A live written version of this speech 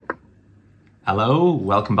Hello,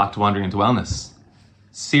 welcome back to Wandering into Wellness.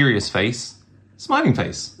 Serious face, smiling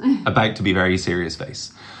face, about to be very serious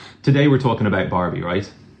face. Today we're talking about Barbie, right?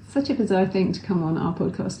 Such a bizarre thing to come on our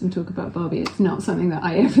podcast and talk about Barbie. It's not something that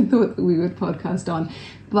I ever thought that we would podcast on.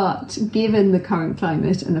 But given the current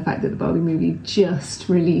climate and the fact that the Barbie movie just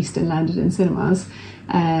released and landed in cinemas,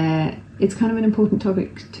 it's kind of an important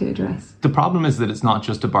topic to address. The problem is that it's not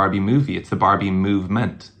just a Barbie movie, it's the Barbie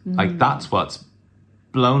movement. Like, that's what's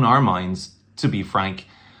blown our minds, to be frank.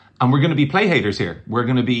 And we're going to be play haters here. We're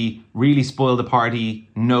going to be really spoil the party,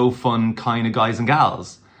 no fun kind of guys and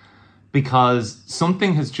gals. Because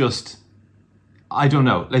something has just, I don't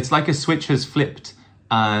know, it's like a switch has flipped,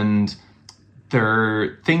 and there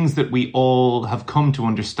are things that we all have come to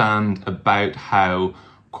understand about how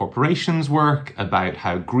corporations work, about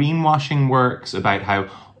how greenwashing works, about how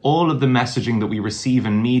all of the messaging that we receive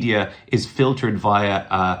in media is filtered via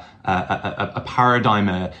a paradigm,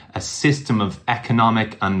 a system of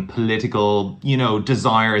economic and political,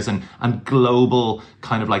 desires and global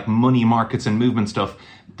kind of like money markets and movement stuff.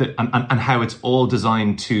 And how it's all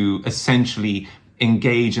designed to essentially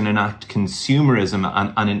engage and enact consumerism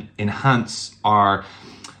and enhance our,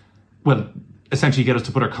 essentially get us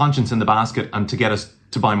to put our conscience in the basket and to get us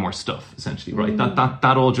to buy more stuff, essentially, right?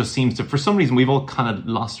 That all just seems to, for some reason, we've all kind of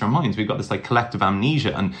lost our minds. We've got this like collective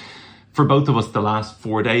amnesia. And for both of us, the last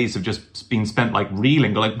 4 days have just been spent like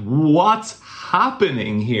reeling, like, what's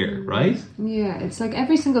happening here, right? Yeah, it's like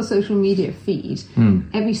every single social media feed,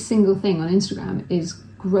 every single thing on Instagram is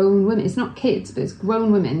grown women. It's not kids, but it's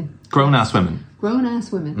grown women. Grown-ass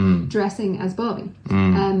women dressing as Barbie.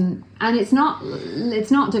 And it's not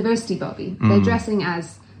diversity Barbie. They're dressing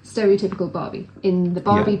as stereotypical Barbie in the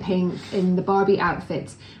Barbie pink, in the Barbie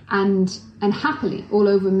outfits, and happily all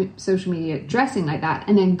over social media dressing like that,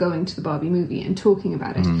 and then going to the Barbie movie and talking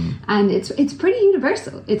about it. And it's pretty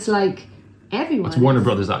universal. It's like everyone. It's Warner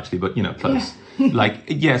Brothers actually, but close.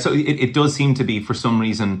 Yeah. So it does seem to be, for some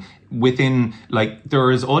reason, within, like, there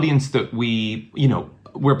is audience that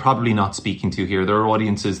we're probably not speaking to here. There are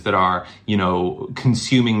audiences that are,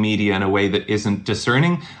 consuming media in a way that isn't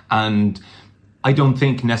discerning. And I don't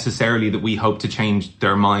think necessarily that we hope to change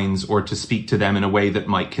their minds or to speak to them in a way that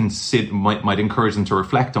might encourage them to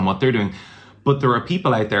reflect on what they're doing. But there are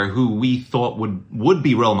people out there who we thought would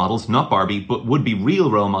be role models, not Barbie, but would be real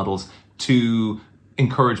role models to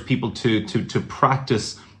encourage people to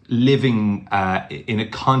practice living in a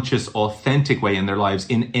conscious, authentic way in their lives,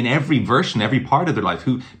 in every version, every part of their life.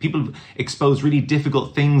 Who people expose really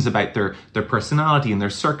difficult things about their personality and their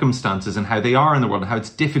circumstances and how they are in the world, and how it's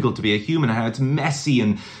difficult to be a human, and how it's messy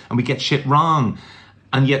and we get shit wrong.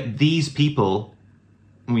 And yet these people,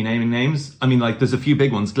 are we naming names? I mean, like, there's a few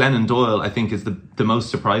big ones. Glennon Doyle, I think, is the most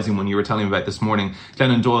surprising one you were telling me about this morning.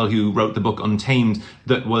 Glennon Doyle, who wrote the book Untamed,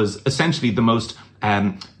 that was essentially the most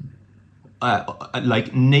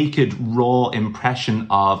like naked, raw impression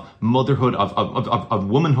of motherhood, of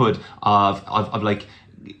womanhood, of like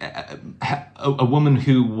a woman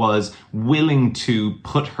who was willing to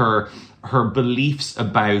put her beliefs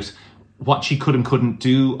about what she could and couldn't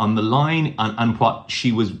do on the line, and what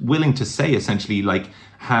she was willing to say, essentially, like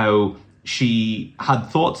how she had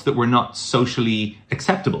thoughts that were not socially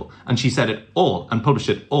acceptable, and she said it all and published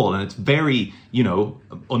it all, and it's very,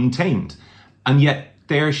 untamed. And yet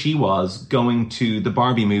there she was going to the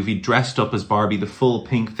Barbie movie, dressed up as Barbie, the full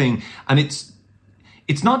pink thing. And it's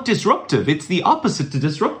not disruptive. It's the opposite to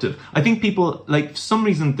disruptive. I think people, like, for some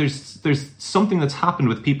reason, there's something that's happened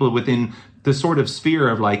with people within the sort of sphere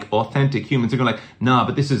of like authentic humans. They're going like, nah,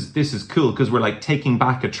 but this is cool because we're like taking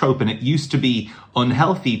back a trope, and it used to be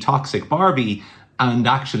unhealthy, toxic Barbie, and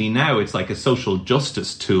actually now it's like a social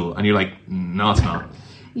justice tool. And you're like, no, it's not.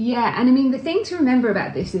 Yeah, and I mean, the thing to remember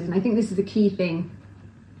about this is, and I think this is the key thing,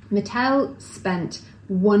 Mattel spent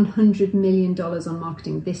 $100 million on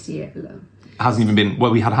marketing this year alone. It hasn't even been,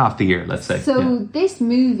 we had half the year, let's say. So this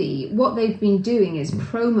movie, what they've been doing is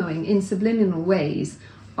promoting in subliminal ways,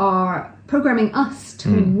 are programming us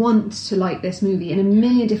to want to like this movie in a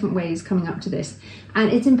million different ways coming up to this. And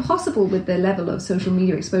it's impossible with the level of social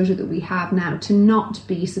media exposure that we have now to not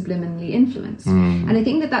be subliminally influenced. And I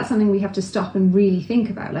think that that's something we have to stop and really think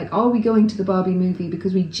about. Like, are we going to the Barbie movie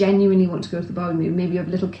because we genuinely want to go to the Barbie movie? Maybe you have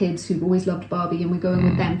little kids who've always loved Barbie and we're going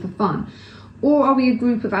with them for fun. Or are we a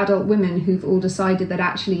group of adult women who've all decided that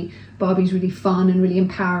actually Barbie's really fun and really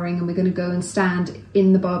empowering, and we're going to go and stand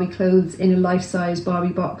in the Barbie clothes in a life-size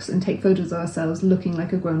Barbie box and take photos of ourselves looking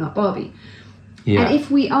like a grown-up Barbie? Yeah. And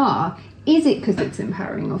if we are, is it because it's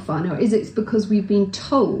empowering or fun, or is it because we've been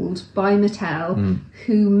told by Mattel,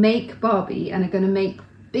 who make Barbie and are going to make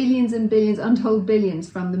billions and billions, untold billions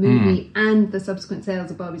from the movie and the subsequent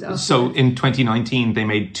sales of Barbie's afterwards. So in 2019, they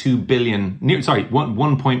made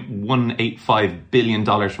 $1.185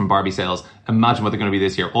 billion from Barbie sales. Imagine what they're going to be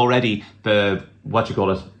this year. Already,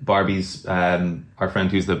 Barbie's, our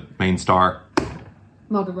friend who's the main star,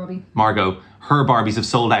 Margot, her Barbies have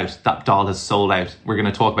sold out. That doll has sold out. We're going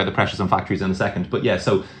to talk about the pressures on factories in a second. But yeah,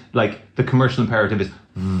 so like the commercial imperative is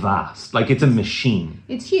vast. Like it's a machine.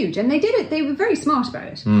 It's huge. And they did it. They were very smart about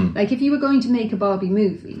it. Like if you were going to make a Barbie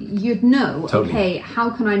movie, you'd know, okay, how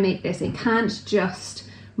can I make this? It can't just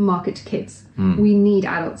market to kids. We need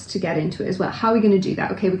adults to get into it as well. How are we going to do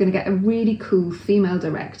that? Okay, we're going to get a really cool female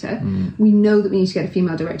director. We know that we need to get a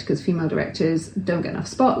female director because female directors don't get enough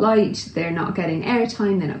spotlight. They're not getting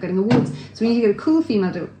airtime. They're not getting awards. So we need to get a cool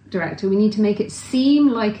female director. We need to make it seem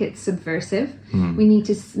like it's subversive. We need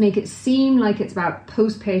to make it seem like it's about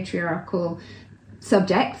post-patriarchal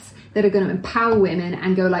subjects that are going to empower women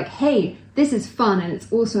and go like, hey, this is fun and it's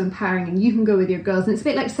also empowering and you can go with your girls. And it's a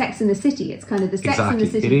bit like Sex in the City. It's kind of the Sex in the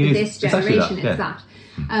City for this generation. It's that.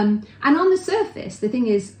 And on the surface, the thing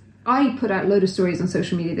is, I put out a load of stories on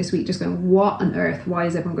social media this week just going, what on earth? Why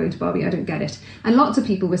is everyone going to Barbie? I don't get it. And lots of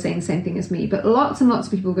people were saying the same thing as me, but lots and lots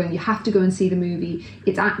of people were going, you have to go and see the movie.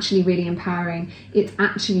 It's actually really empowering. It's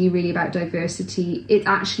actually really about diversity. It's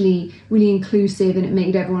actually really inclusive and it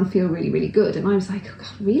made everyone feel really, really good. And I was like, oh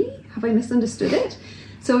God, really? Have I misunderstood it?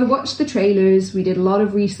 So I watched the trailers. We did a lot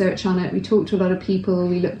of research on it. We talked to a lot of people.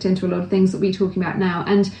 We looked into a lot of things that we're talking about now.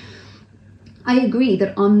 And I agree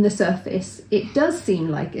that on the surface, it does seem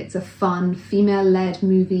like it's a fun, female-led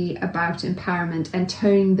movie about empowerment and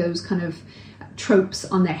turning those kind of tropes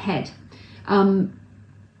on their head.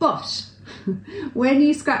 But when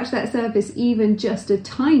you scratch that surface even just a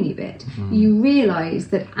tiny bit, you realise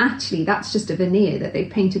that actually that's just a veneer that they've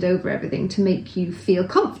painted over everything to make you feel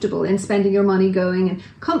comfortable in spending your money going and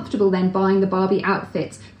comfortable then buying the Barbie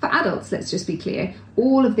outfits. For adults, let's just be clear,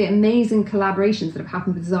 all of the amazing collaborations that have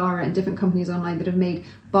happened with Zara and different companies online that have made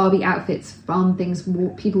Barbie outfits from things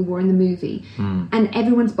people wore in the movie. And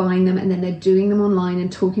everyone's buying them and then they're doing them online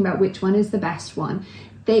and talking about which one is the best one.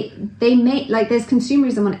 They make, like, there's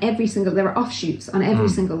consumerism on every single, there are offshoots on every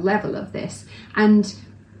single level of this. And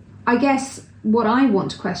I guess what I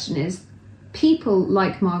want to question is people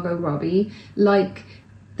like Margot Robbie, like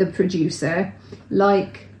the producer,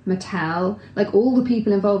 like Mattel, like all the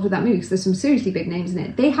people involved with that movie, because there's some seriously big names in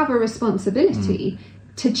it, they have a responsibility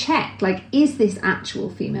to check, like, is this actual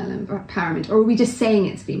female empowerment or are we just saying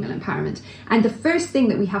it's female empowerment? And the first thing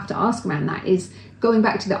that we have to ask around that is going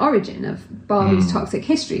back to the origin of Barbie's toxic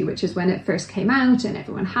history, which is when it first came out and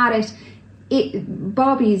everyone had it.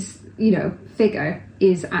 Barbie's, figure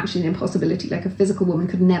is actually an impossibility. Like a physical woman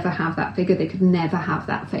could never have that figure. They could never have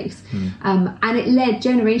that face. And it led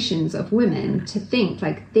generations of women to think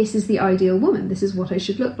like, this is the ideal woman. This is what I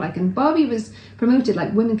should look like. And Barbie was promoted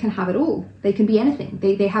like women can have it all. They can be anything.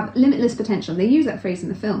 They have limitless potential. They use that phrase in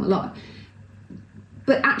the film a lot.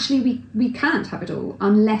 But actually we can't have it all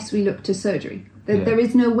unless we look to surgery. There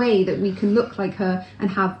is no way that we can look like her and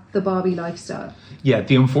have the Barbie lifestyle. Yeah,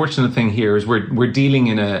 the unfortunate thing here is we're dealing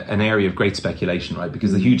in an area of great speculation, right?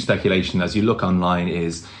 Because the huge speculation as you look online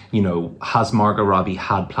is, has Margot Robbie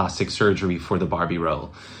had plastic surgery for the Barbie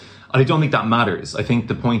role? I don't think that matters. I think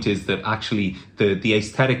the point is that actually the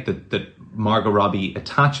aesthetic that Margot Robbie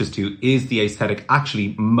attaches to is the aesthetic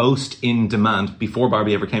actually most in demand before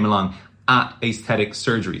Barbie ever came along at aesthetic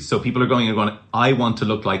surgery. So people are going, I want to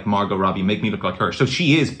look like Margot Robbie, make me look like her. So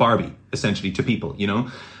she is Barbie, essentially, to people,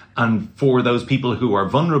 And for those people who are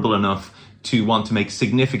vulnerable enough to want to make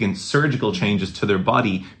significant surgical changes to their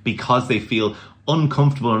body because they feel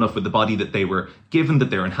uncomfortable enough with the body that they were given, that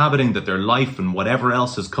they're inhabiting, that their life and whatever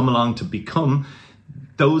else has come along to become,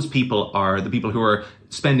 those people are the people who are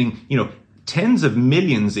spending, tens of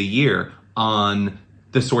millions a year on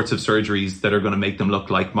the sorts of surgeries that are going to make them look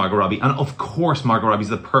like Margot Robbie. And of course, Margot Robbie's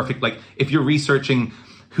the perfect, if you're researching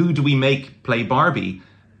who do we make play Barbie,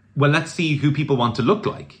 well, let's see who people want to look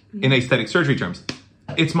like in aesthetic surgery terms.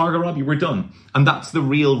 It's Margot Robbie, we're done. And that's the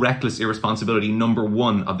real reckless irresponsibility number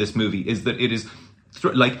one of this movie, is that it is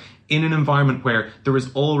in an environment where there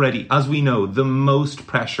is already, as we know, the most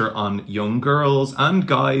pressure on young girls and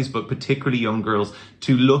guys, but particularly young girls,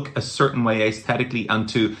 to look a certain way aesthetically and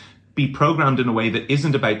to be programmed in a way that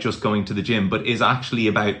isn't about just going to the gym, but is actually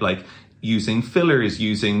about using fillers,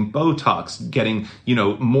 using Botox, getting,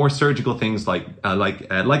 more surgical things like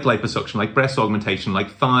liposuction, like breast augmentation, like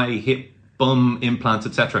thigh, hip, bum implants,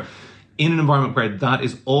 etc. In an environment where that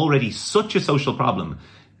is already such a social problem,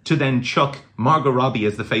 to then chuck Margot Robbie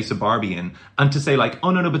as the face of Barbie in and to say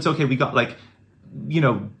oh no, but it's okay, we got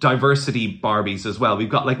diversity Barbies as well. We've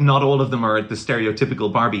got like, not all of them are the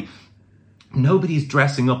stereotypical Barbie. Nobody's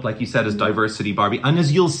dressing up, like you said, as diversity Barbie. And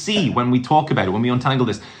as you'll see when we talk about it, when we untangle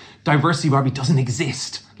this, diversity Barbie doesn't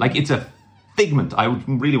exist. Like, it's a figment. I would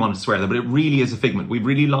really want to swear that, but it really is a figment. We've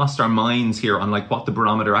really lost our minds here on like what the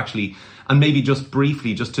barometer actually, and maybe just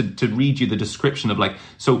briefly, just to read you the description of like,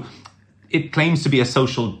 so it claims to be a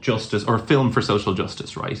social justice or a film for social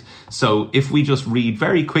justice, right? So if we just read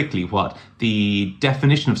very quickly what the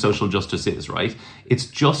definition of social justice is, right? It's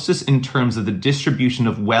justice in terms of the distribution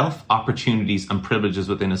of wealth, opportunities, and privileges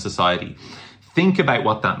within a society. Think about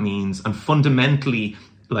what that means, and fundamentally,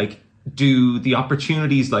 like, do the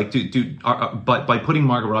opportunities, like, by putting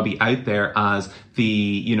Margot Robbie out there as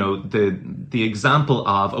the example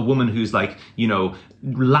of a woman who's like,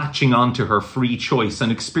 latching onto her free choice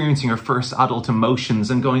and experiencing her first adult emotions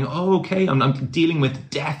and going, oh, okay, I'm dealing with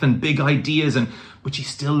death and big ideas, but she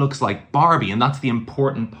still looks like Barbie, and that's the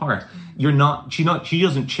important part. She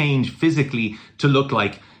doesn't change physically to look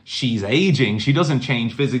like she's aging. She doesn't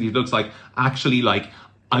change physically. It looks like, actually, like,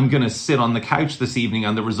 I'm going to sit on the couch this evening,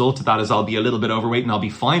 and the result of that is I'll be a little bit overweight and I'll be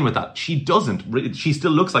fine with that. She doesn't. She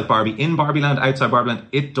still looks like Barbie in Barbieland, outside Barbieland.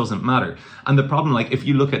 It doesn't matter. And the problem, like, if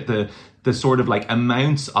you look at the sort of like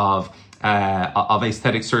amounts of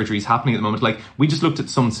aesthetic surgeries happening at the moment, like, we just looked at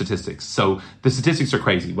some statistics. So the statistics are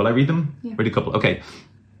crazy. Will I read them? Yeah. Read a couple. Okay.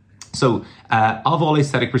 So of all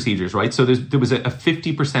aesthetic procedures, right? So there was a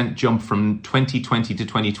 50% jump from 2020 to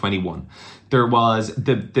 2021. There was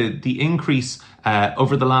the increase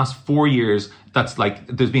over the last 4 years. That's like,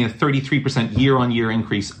 there's been a 33% year-on-year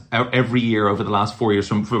increase every year over the last 4 years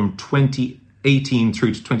from 2018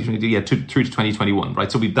 through to 2020, through to 2021, right?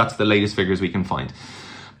 So that's the latest figures we can find.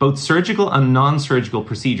 Both surgical and non-surgical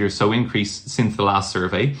procedures increased since the last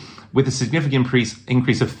survey, with a significant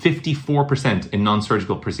increase of 54% in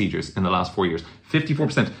non-surgical procedures in the last 4 years.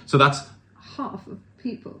 54%. So that's half of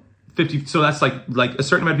people. 50. So that's like a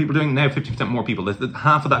certain amount of people doing it now. 50% more people.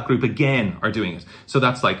 Half of that group again are doing it. So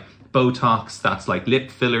that's like Botox, that's like lip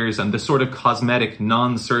fillers, and the sort of cosmetic,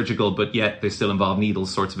 non-surgical, but yet they still involve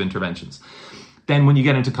needles sorts of interventions. Then when you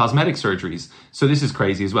get into cosmetic surgeries, so this is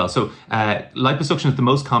crazy as well. So liposuction is the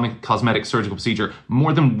most common cosmetic surgical procedure,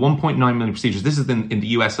 more than 1.9 million procedures. This is in the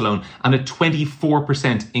US alone, and a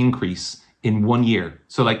 24% increase in 1 year.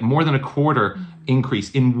 So like more than a quarter increase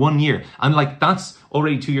in 1 year. And like, that's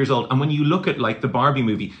already 2 years old. And when you look at like the Barbie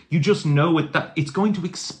movie, you just know that it's going to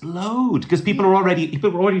explode, because people were already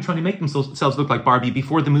trying to make themselves look like Barbie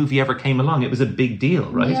before the movie ever came along. It was a big deal,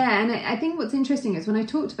 right? Yeah, and I think what's interesting is when I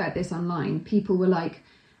talked about this online, people were like,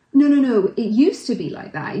 no, it used to be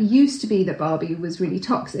like that. It used to be that Barbie was really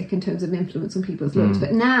toxic in terms of influence on people's looks,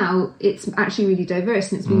 but now it's actually really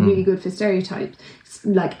diverse, and it's been really good for stereotypes,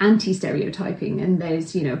 like anti-stereotyping. And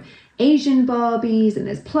there's, Asian Barbies, and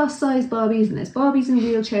there's plus size Barbies, and there's Barbies in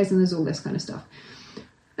wheelchairs, and there's all this kind of stuff.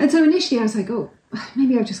 And so initially I was like, oh,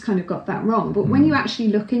 maybe I've just kind of got that wrong. But when you actually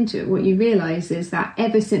look into it, what you realise is that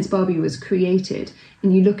ever since Barbie was created,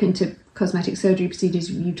 and you look into cosmetic surgery procedures,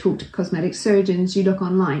 you talk to cosmetic surgeons, you look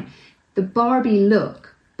online, the Barbie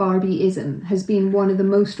look, Barbieism, has been one of the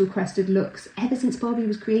most requested looks ever since Barbie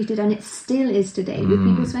was created, and it still is today, with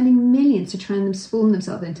people spending millions to try and transform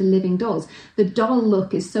themselves into living dolls. The doll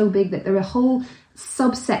look is so big that there are a whole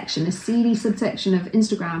subsection, a seedy subsection of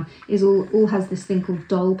Instagram is all has this thing called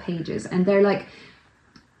doll pages, and they're like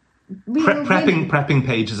prepping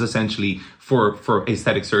pages essentially for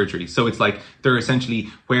aesthetic surgery. So it's like they're essentially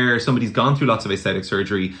where somebody's gone through lots of aesthetic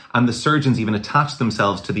surgery, and the surgeons even attach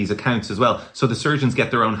themselves to these accounts as well. So the surgeons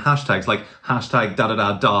get their own hashtags, like hashtag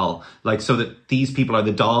doll, like, so that these people are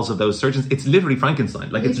the dolls of those surgeons. It's literally Frankenstein.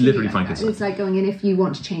 Like, it's literally like Frankenstein. It's like going in, if you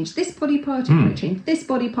want to change this body part, if you want to change this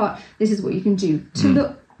body part, this is what you can do to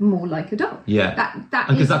look more like a doll. Yeah.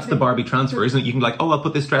 Because that's the Barbie transfer, isn't it? You can like, oh, I'll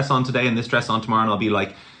put this dress on today and this dress on tomorrow, and I'll be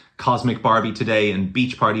like Cosmic Barbie today and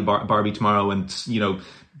Beach Party Barbie tomorrow, and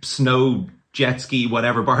snow jet ski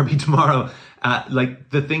whatever Barbie tomorrow.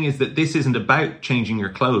 Like, the thing is that this isn't about changing your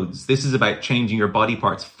clothes. This is about changing your body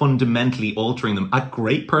parts, fundamentally altering them at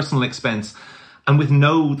great personal expense, and with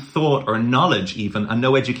no thought or knowledge even, and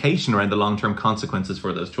no education around the long-term consequences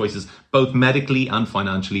for those choices, both medically and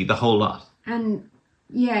financially, the whole lot. And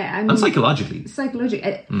yeah, I mean, and psychologically.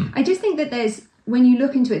 I just think that there's, when you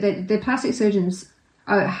look into it, the plastic surgeons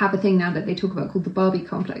have a thing now that they talk about called the Barbie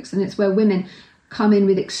complex, and it's where women come in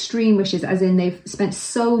with extreme wishes, as in they've spent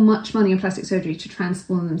so much money on plastic surgery to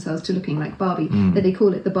transform themselves to looking like Barbie that they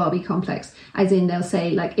call it the Barbie complex. As in, they'll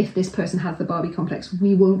say, like, if this person has the Barbie complex,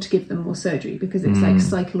 we won't give them more surgery because it's like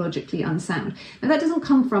psychologically unsound. Now, that doesn't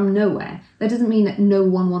come from nowhere. That doesn't mean that no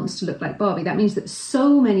one wants to look like Barbie. That means that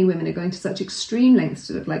so many women are going to such extreme lengths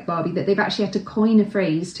to look like Barbie that they've actually had to coin a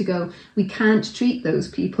phrase to go, we can't treat those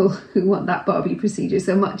people who want that Barbie procedure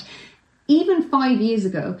so much. Even 5 years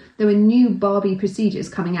ago, there were new Barbie procedures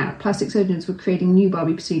coming out. Plastic surgeons were creating new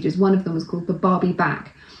Barbie procedures. One of them was called the Barbie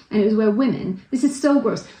back. And it was where women... This is so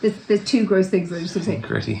gross. There's two gross things that I just want to say.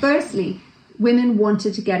 Gritty. Firstly, women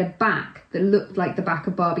wanted to get a back that looked like the back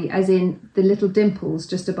of Barbie, as in the little dimples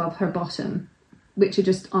just above her bottom, which are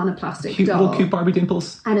just on a plastic doll. Little cute Barbie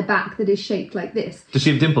dimples. And a back that is shaped like this. Does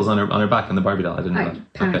she have dimples on her back on the Barbie doll? I didn't know that.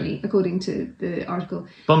 Apparently, according to the article.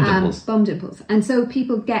 Bum dimples. Bum dimples. And so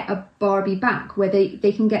people get a Barbie back where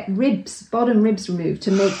they can get ribs, bottom ribs removed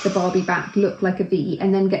to make the Barbie back look like a V,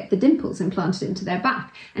 and then get the dimples implanted into their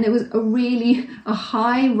back. And it was a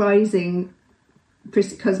high-rising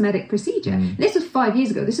cosmetic procedure. This was 5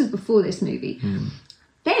 years ago. This was before this movie.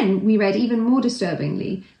 Then we read, even more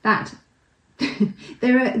disturbingly, that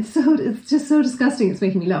it's just so disgusting, it's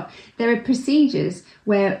making me laugh. There are procedures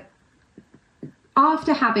where,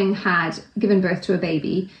 after having given birth to a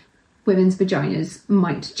baby, women's vaginas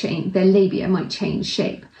might change, their labia might change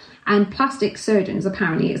shape. And plastic surgeons,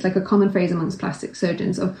 apparently, it's like a common phrase amongst plastic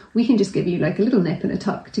surgeons of, we can just give you like a little nip and a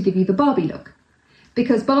tuck to give you the Barbie look.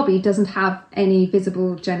 Because Barbie doesn't have any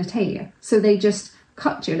visible genitalia. So they just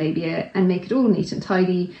cut your labia and make it all neat and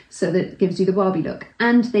tidy so that it gives you the Barbie look.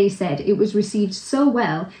 And they said it was received so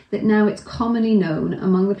well that now it's commonly known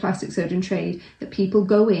among the plastic surgeon trade that people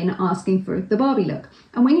go in asking for the Barbie look.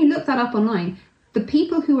 And when you look that up online, the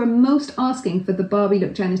people who are most asking for the Barbie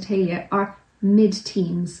look genitalia are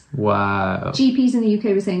mid-teens. Wow. GPs in the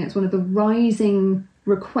UK were saying it's one of the rising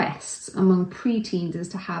requests among pre-teens is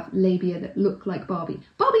to have labia that look like Barbie.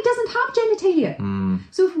 Barbie doesn't have genitalia.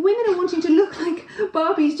 So if women are wanting to look like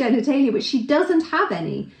Barbie's genitalia, but she doesn't have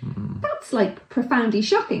any, that's like profoundly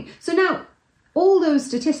shocking. So now, all those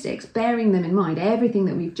statistics, bearing them in mind, everything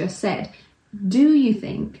that we've just said, do you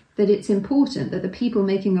think that it's important that the people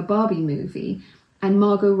making a Barbie movie and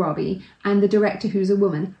Margot Robbie and the director, who's a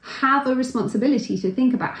woman, have a responsibility to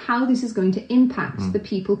think about how this is going to impact the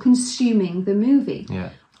people consuming the movie?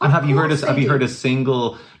 Yeah. And have you heard a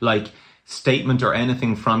single statement or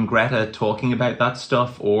anything from Greta talking about that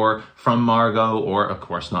stuff, or from Margot, or of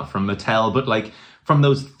course not from Mattel, but from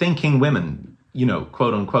those thinking women,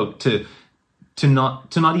 quote unquote, to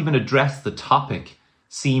not even address the topic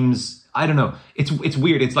seems, I don't know. It's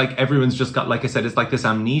weird. It's like everyone's just got, like I said, it's like this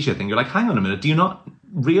amnesia thing. You're like, hang on a minute. Do you not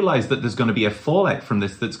realize that there's going to be a fallout from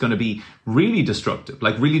this that's going to be really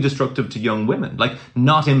destructive to young women,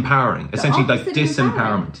 not empowering, essentially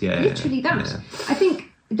disempowerment. Yeah, literally that. Yeah. I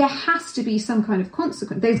think there has to be some kind of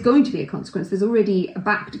consequence. There's going to be a consequence. There's already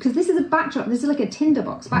because this is a backdrop. This is like a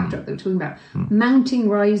tinderbox backdrop that we're talking about. Mounting,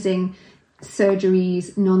 rising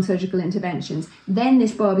surgeries, non-surgical interventions, then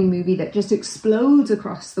this Barbie movie that just explodes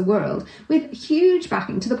across the world with huge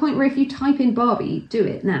backing, to the point where if you type in Barbie, do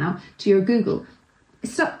it now, to your Google,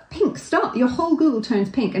 your whole Google turns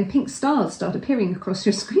pink, and pink stars start appearing across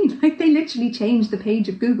your screen. They literally change the page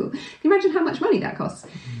of Google. Can you imagine how much money that costs?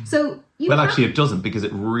 So actually it doesn't, because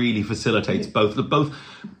it really facilitates both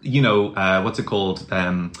what's it called,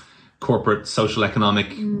 corporate social economic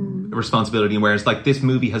responsibility, whereas this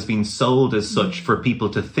movie has been sold as such for people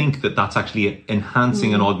to think that that's actually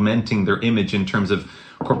enhancing and augmenting their image in terms of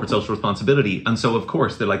corporate social responsibility. And so of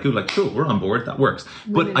course they're like, ooh, cool, we're on board, that works.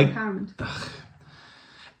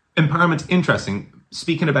 Empowerment's interesting.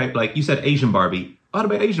 Speaking about, you said Asian Barbie, what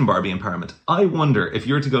about Asian Barbie empowerment? I wonder if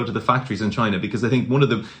you're to go to the factories in China, because I think one of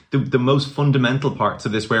the most fundamental parts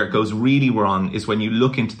of this, where it goes really wrong, is when you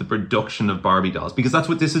look into the production of Barbie dolls, because that's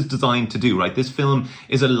what this is designed to do, right? This film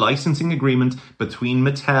is a licensing agreement between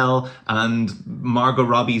Mattel and Margot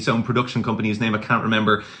Robbie's own production company, whose name I can't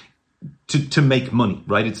remember, to make money,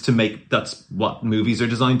 right? That's what movies are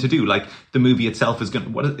designed to do. The movie itself it's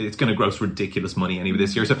going to gross ridiculous money anyway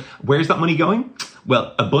this year. So where's that money going?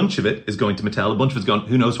 Well, a bunch of it is going to Mattel. A bunch of it's going,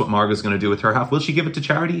 who knows what Margot's going to do with her half? Will she give it to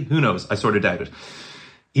charity? Who knows? I sort of doubt it.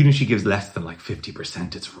 Even if she gives less than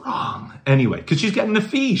 50%, it's wrong. Anyway, because she's getting a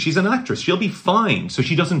fee. She's an actress. She'll be fine. So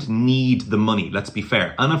she doesn't need the money. Let's be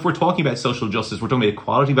fair. And if we're talking about social justice, we're talking about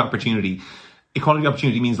equality of opportunity. Equality of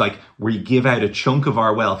opportunity means where you give out a chunk of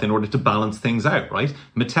our wealth in order to balance things out, right?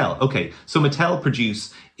 Mattel. Okay, so Mattel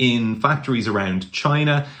produce in factories around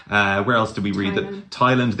China. Where else did we read that?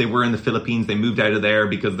 Thailand. They were in the Philippines. They moved out of there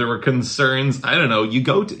because there were concerns. I don't know. You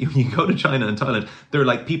go to China and Thailand. There are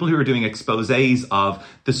like people who are doing exposés of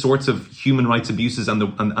the sorts of human rights abuses and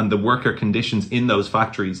the worker conditions in those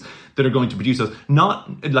factories that are going to produce those.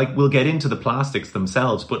 Not like we'll get into the plastics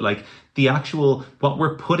themselves, but like the actual what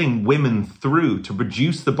we're putting women through to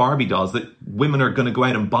produce the Barbie dolls that women are going to go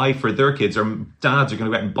out and buy for their kids, or dads are going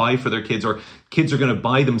to go out and buy for their kids, or kids are going to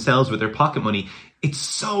buy themselves with their pocket money. It's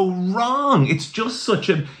so wrong. It's just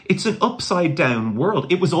it's an upside down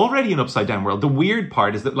world. It was already an upside down world. The weird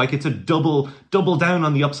part is that like it's a double down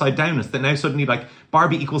on the upside downness, that now suddenly like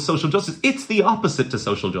Barbie equals social justice. It's the opposite to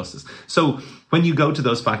social justice. So when you go to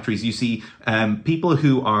those factories, you see people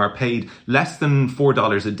who are paid less than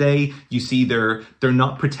 $4 a day. You see they're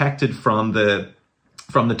not protected from the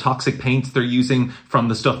toxic paints they're using, from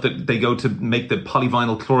the stuff that they go to make the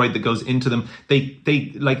polyvinyl chloride that goes into them.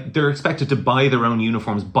 They're expected to buy their own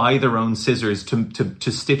uniforms, buy their own scissors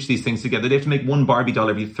to stitch these things together. They have to make one Barbie doll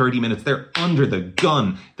every 30 minutes. They're under the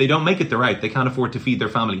gun. They don't make it, they're out. They can't afford to feed their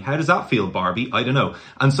family. How does that feel, Barbie? I don't know.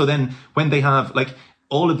 And so then when they have like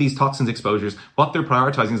all of these toxins exposures, what they're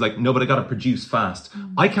prioritizing is like, no, but I got to produce fast.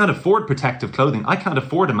 I can't afford protective clothing. I can't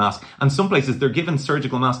afford a mask. And some places they're given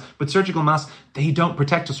surgical masks, but surgical masks, they don't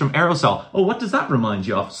protect us from aerosol. Oh, what does that remind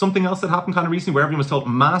you of? Something else that happened kind of recently where everyone was told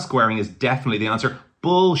mask wearing is definitely the answer.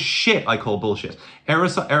 Bullshit, I call bullshit.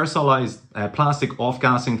 Aerosolized plastic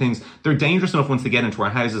off-gassing things, they're dangerous enough once they get into our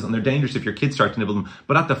houses, and they're dangerous if your kids start to nibble them.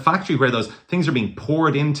 But at the factory where those things are being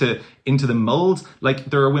poured into the molds, like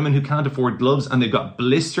there are women who can't afford gloves and they've got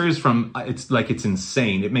blisters from, it's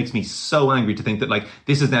insane. It makes me so angry to think that like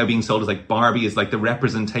this is now being sold as like Barbie is like the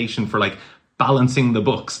representation for like balancing the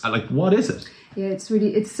books. Like, what is it? Yeah,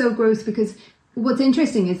 it's so gross, because what's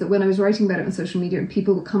interesting is that when I was writing about it on social media and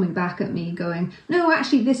people were coming back at me going, no,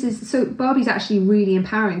 actually Barbie's actually really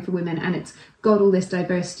empowering for women, and it's got all this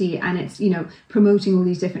diversity, and it's, promoting all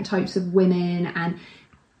these different types of women. And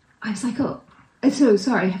I was like, oh, so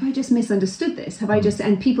sorry, have I just misunderstood this?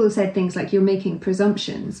 And people have said things like, you're making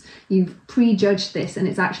presumptions, you've prejudged this, and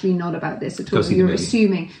it's actually not about this at all. You're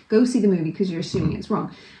assuming, go see the movie because you're assuming it's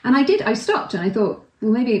wrong. And I stopped and I thought,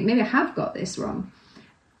 well, maybe I have got this wrong.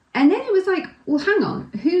 And then it was like, well, hang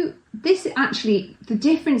on, the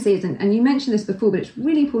difference is, and you mentioned this before, but it's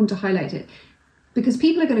really important to highlight it, because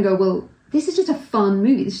people are going to go, well, this is just a fun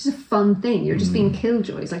movie. This is just a fun thing. You're just being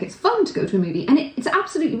killjoys. Like, it's fun to go to a movie. And it's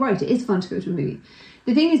absolutely right. It is fun to go to a movie.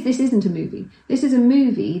 The thing is, this isn't a movie. This is a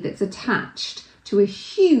movie that's attached to a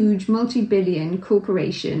huge multi-billion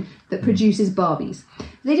corporation that produces Barbies.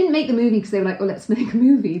 They didn't make the movie because they were like, oh, let's make a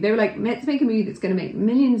movie. They were like, let's make a movie that's going to make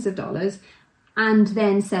millions of dollars and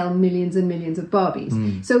then sell millions and millions of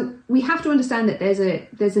Barbies. So we have to understand that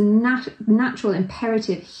there's a natural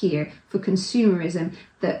imperative here for consumerism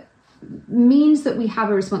that means that we have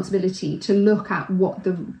a responsibility to look at what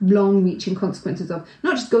the long-reaching consequences of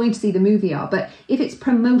not just going to see the movie are, but if it's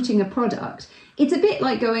promoting a product. It's a bit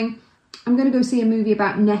like going, I'm going to go see a movie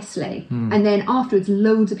about Nestle, and then afterwards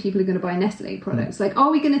loads of people are going to buy Nestle products. Like,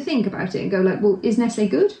 are we going to think about it and go like, well, is Nestle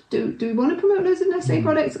good? Do we want to promote loads of Nestle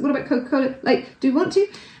products? What about Coca-Cola? Like, do we want to?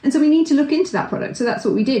 And so we need to look into that product. So that's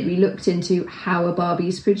what we did. We looked into how are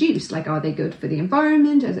Barbies produced? Like, are they good for the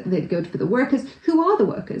environment? Are they good for the workers? Who are the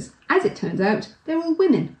workers? As it turns out, they're all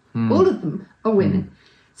women. All of them are women.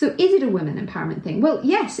 So is it a women empowerment thing? Well,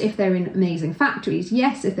 yes, if they're in amazing factories.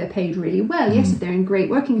 Yes, if they're paid really well. Yes, if they're in great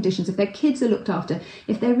working conditions. If their kids are looked after.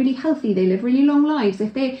 If they're really healthy, they live really long lives.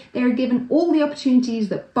 If they are given all the opportunities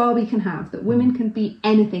that Barbie can have, that women can be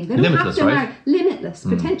anything. They don't Limitless, have to right? marry. Limitless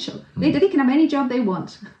potential. They can have any job they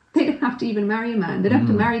want. They don't have to even marry a man. They don't have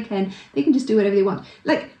to marry Ken. They can just do whatever they want.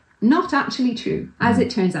 Like, not actually true, as it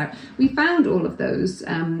turns out. We found all of those,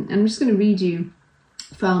 and I'm just going to read you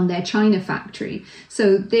from their China factory.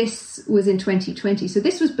 So this was in 2020. So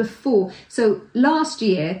this was before. So last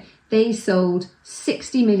year, they sold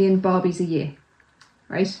 60 million Barbies a year,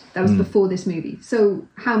 right? That was before this movie. So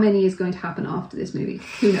how many is going to happen after this movie?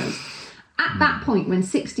 Who knows? At that point, when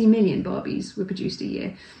 60 million Barbies were produced a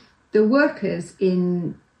year, the workers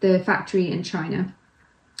in the factory in China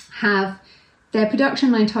have, their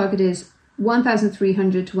production line target is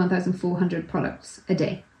 1,300 to 1,400 products a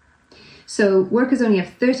day. So workers only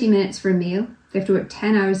have 30 minutes for a meal. They have to work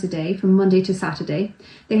 10 hours a day from Monday to Saturday.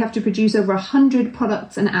 They have to produce over 100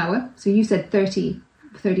 products an hour. So you said 30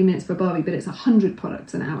 minutes for Barbie, but it's 100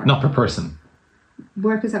 products an hour. Not per person.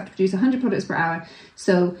 Workers have to produce 100 products per hour.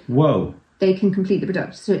 So whoa, they can complete the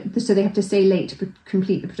production. So they have to stay late to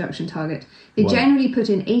complete the production target. They generally put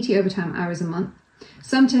in 80 overtime hours a month.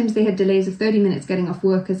 Sometimes they had delays of 30 minutes getting off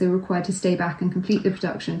work as they were required to stay back and complete the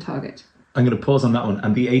production target. I'm going to pause on that one.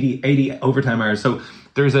 And the 80 overtime hours. So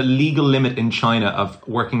there's a legal limit in China of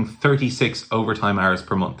working 36 overtime hours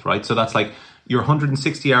per month, right? So that's like your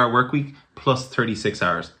 160-hour work week plus 36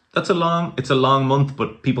 hours. It's a long month,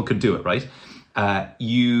 but people could do it, right?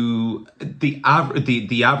 The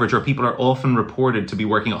average, or people are often reported to be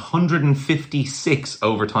working 156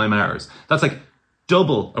 overtime hours. That's like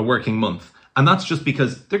double a working month. And that's just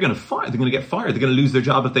because they're going to get fired. They're going to lose their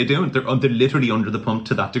job if they don't. They're literally under the pump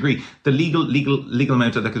to that degree. The legal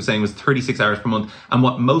amount that I was saying was 36 hours per month. And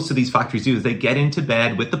what most of these factories do is they get into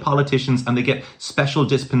bed with the politicians and they get special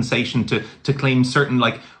dispensation to claim certain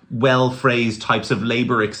like well-phrased types of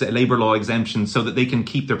labor law exemptions so that they can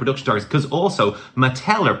keep their production targets. Because also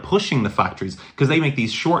Mattel are pushing the factories because they make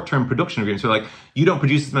these short-term production agreements. So like, you don't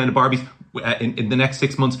produce this amount of Barbies in the next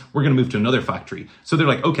 6 months, we're going to move to another factory. So they're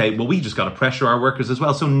like, okay, well, we just got to pressure our workers as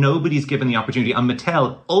well. So nobody's given the opportunity. And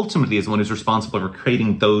Mattel ultimately is the one who's responsible for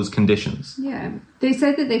creating those conditions. Yeah. They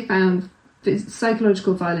said that they found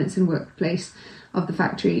psychological violence in workplace of the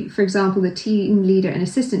factory. For example, the team leader and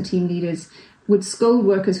assistant team leaders would scold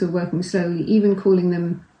workers who were working slowly, even calling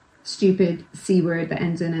them stupid, C word that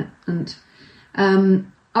ends in it. And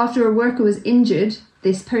after a worker was injured,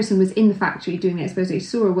 this person was in the factory doing it. I suppose they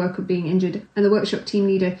saw a worker being injured, and the workshop team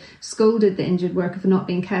leader scolded the injured worker for not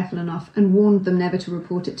being careful enough and warned them never to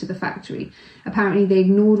report it to the factory. Apparently, they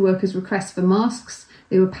ignored workers' requests for masks.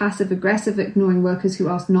 They were passive-aggressive, ignoring workers who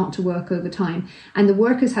asked not to work overtime. And the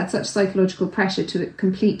workers had such psychological pressure to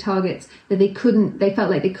complete targets that they felt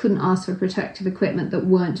like they couldn't ask for protective equipment that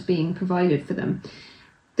weren't being provided for them.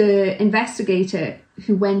 The investigator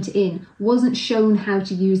who went in wasn't shown how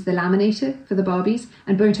to use the laminator for the Barbies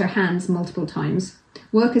and burnt her hands multiple times.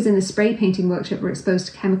 Workers in the spray painting workshop were exposed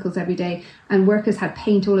to chemicals every day, and workers had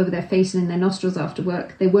paint all over their face and in their nostrils after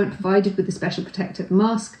work. They weren't provided with a special protective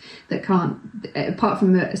mask that can't, apart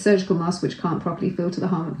from a surgical mask, which can't properly filter the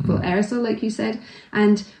harmful aerosol, like you said.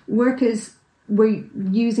 And workers were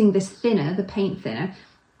using this thinner, the paint thinner,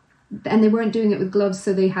 and they weren't doing it with gloves,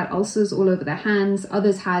 so they had ulcers all over their hands.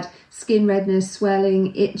 Others had skin redness,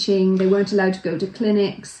 swelling, itching. They weren't allowed to go to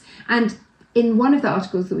clinics. And in one of the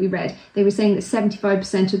articles that we read, they were saying that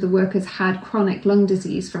 75% of the workers had chronic lung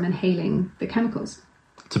disease from inhaling the chemicals.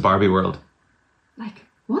 It's a Barbie world. Like,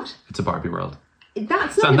 what? It's a Barbie world.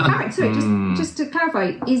 That's not empowering. Sorry, just to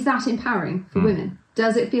clarify, is that empowering for women?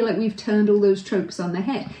 Does it feel like we've turned all those tropes on their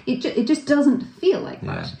head? It just doesn't feel like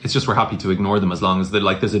that. It's just we're happy to ignore them as long as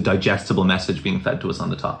there's a digestible message being fed to us on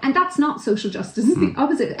the top. And that's not social justice. It's the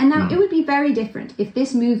opposite. And now it would be very different if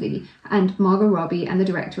this movie and Margot Robbie and the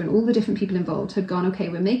director and all the different people involved had gone, okay,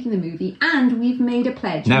 we're making the movie and we've made a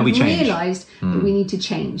pledge. Now we've change. realised that we need to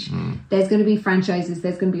change. There's going to be franchises.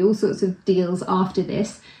 There's going to be all sorts of deals after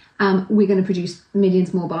this. We're going to produce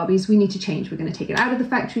millions more Barbies. We need to change. We're going to take it out of the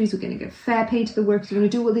factories. We're going to give fair pay to the workers. We're going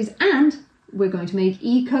to do all these. And we're going to make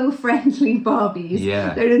eco-friendly Barbies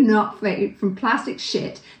that are not made from plastic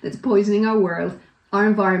shit that's poisoning our world, our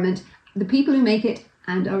environment, the people who make it,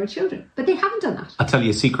 and our children. But they haven't done that. I'll tell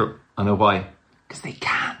you a secret. I know why. Because they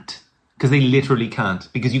can't. Because they literally can't.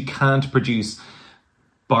 Because you can't produce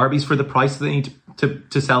Barbies for the price they need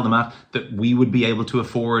to sell them at, that we would be able to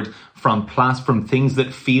afford from things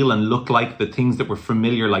that feel and look like the things that were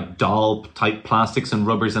familiar, like doll type plastics and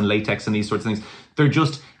rubbers and latex and these sorts of things. There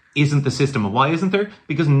just isn't the system. Why isn't there?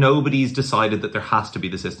 Because nobody's decided that there has to be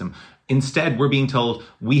the system. Instead, we're being told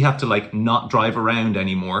we have to like not drive around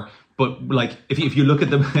anymore. But like if you look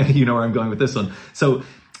at them, you know where I'm going with this one. So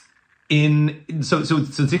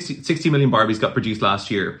 60 million Barbies got produced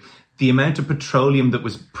last year. The amount of petroleum that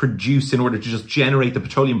was produced in order to just generate the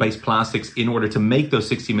petroleum-based plastics in order to make those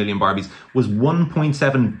 60 million Barbies was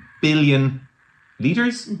 1.7 billion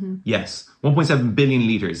litres? Yes, 1.7 billion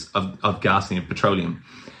litres of gasoline, of petroleum.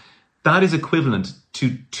 That is equivalent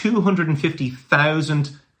to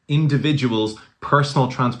 250,000 individuals' personal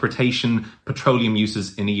transportation petroleum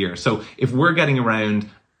uses in a year. So if we're getting around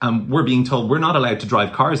and we're being told we're not allowed to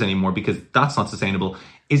drive cars anymore because that's not sustainable,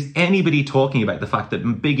 is anybody talking about the fact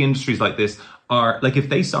that big industries like this are, like, if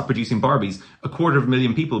they stop producing Barbies,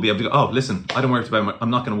 250,000 people will be able to go, oh, listen, I'm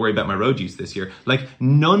not going to worry about my road use this year. Like,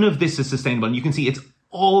 none of this is sustainable. And you can see it's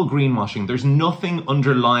all greenwashing. There's nothing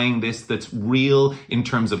underlying this that's real in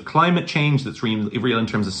terms of climate change, that's real in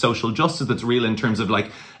terms of social justice, that's real in terms of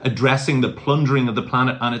like addressing the plundering of the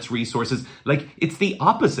planet and its resources. Like, it's the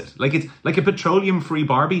opposite. Like, it's like a petroleum-free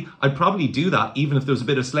Barbie. I'd probably do that even if there was a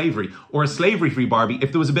bit of slavery, or a slavery-free Barbie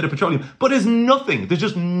if there was a bit of petroleum. But there's nothing. There's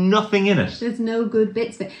just nothing in it. There's no good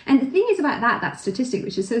bits of it. And the thing is about that statistic,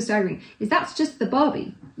 which is so staggering, is that's just the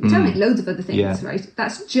Barbie. You don't make loads of other things, right?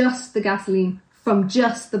 That's just the gasoline from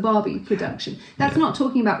just the Barbie production. That's not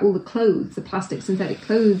talking about all the clothes, the plastic synthetic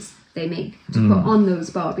clothes they make to put on those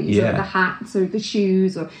Barbies, or the hats or the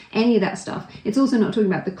shoes or any of that stuff. It's also not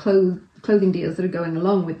talking about the clothing deals that are going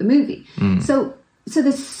along with the movie. So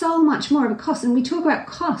there's so much more of a cost. And we talk about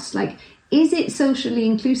cost, like, is it socially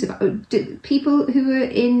inclusive? Do people who are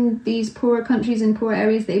in these poorer countries and poor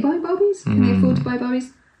areas, they buy Barbies? Can they afford to buy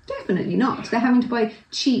Barbies? Definitely not. They're having to buy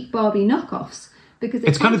cheap Barbie knockoffs because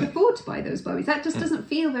they can't afford to buy those Barbies. That just doesn't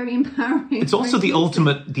feel very empowering. It's also the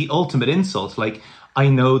ultimate insult. Like, I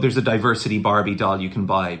know there's a diversity Barbie doll you can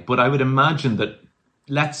buy, but I would imagine that,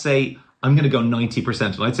 let's say, I'm going to go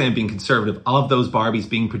 90%, and I'd say I'm being conservative, of those Barbies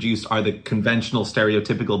being produced are the conventional,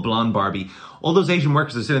 stereotypical blonde Barbie. All those Asian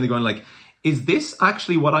workers are sitting there going like, is this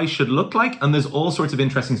actually what I should look like? And there's all sorts of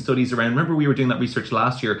interesting studies around. Remember, we were doing that research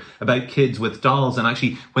last year about kids with dolls, and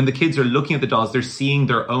actually when the kids are looking at the dolls, they're seeing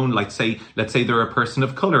their own, like, let's say they're a person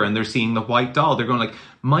of color and they're seeing the white doll. They're going like,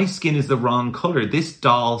 my skin is the wrong color. This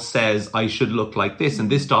doll says I should look like this, and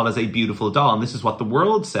this doll is a beautiful doll, and this is what the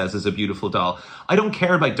world says is a beautiful doll. I don't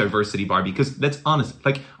care about diversity Barbie, because let's honest,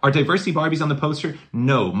 like, are diversity Barbies on the poster?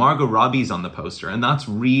 No, Margot Robbie's on the poster, and that's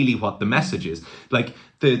really what the message is. Like,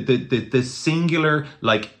 the singular,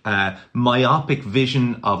 like, myopic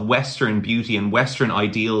vision of Western beauty and Western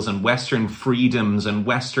ideals and Western freedoms and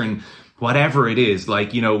Western whatever it is,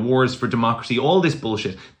 like, you know, wars for democracy, all this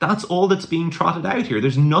bullshit. That's all that's being trotted out here.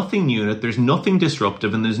 There's nothing new in it, there's nothing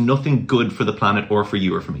disruptive, and there's nothing good for the planet or for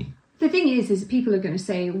you or for me. The thing is people are going to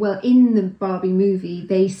say, well, in the Barbie movie,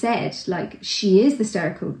 they said, like, she is the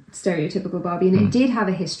stereotypical Barbie, and it did have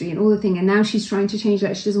a history and all the thing, and now she's trying to change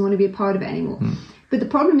that. She doesn't want to be a part of it anymore. But the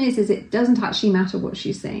problem is it doesn't actually matter what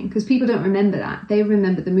she's saying, because people don't remember that. They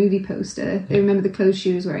remember the movie poster, they remember the clothes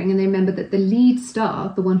she was wearing, and they remember that the lead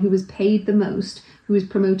star, the one who was paid the most, who was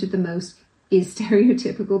promoted the most, is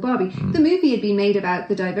stereotypical Barbie. The movie had been made about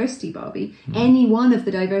the diversity Barbie, any one of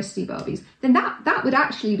the diversity Barbies, then that would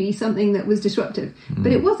actually be something that was disruptive.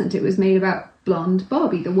 But it wasn't. It was made about blonde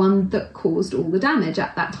Barbie, the one that caused all the damage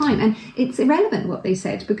at that time. And it's irrelevant what they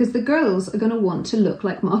said, because the girls are going to want to look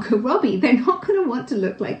like Margot Robbie. They're not going to want to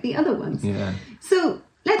look like the other ones. Yeah. So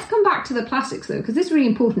let's come back to the plastics, though, because this is really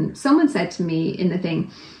important. Someone said to me in the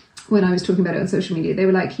thing, when I was talking about it on social media, they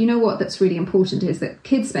were like, you know what, that's really important is that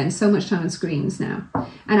kids spend so much time on screens now,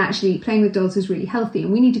 and actually playing with dolls is really healthy,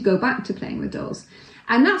 and we need to go back to playing with dolls.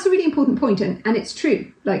 And that's a really important point, and it's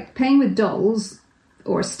true. Like, playing with dolls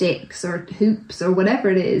or sticks or hoops or whatever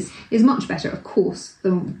it is much better, of course,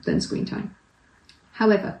 than screen time.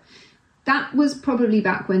 However, that was probably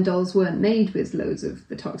back when dolls weren't made with loads of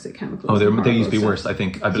the toxic chemicals. Oh, they used to be worse, I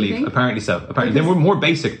believe. Apparently so. Apparently they were more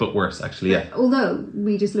basic, but worse, actually, yeah. Although,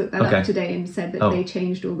 we just looked that up today and said that they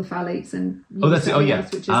changed all the phthalates and used something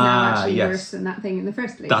else, which is now actually worse than that thing in the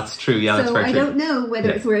first place. That's true, yeah, that's very true. So I don't know whether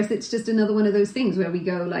it's worse. It's just another one of those things where we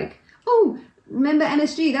go like, oh, remember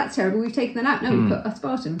MSG? That's terrible. We've taken that out. No, we put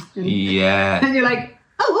aspartame. And you're like,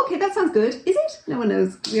 oh, okay, that sounds good. Is it? No one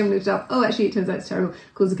knows. We haven't looked it up. Oh, actually, it turns out it's terrible.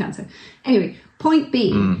 Causes cancer. Anyway, point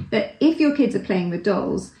being that if your kids are playing with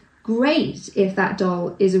dolls, great if that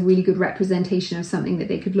doll is a really good representation of something that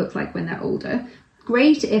they could look like when they're older.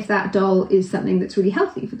 Great if that doll is something that's really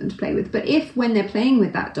healthy for them to play with. But if when they're playing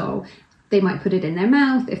with that doll, they might put it in their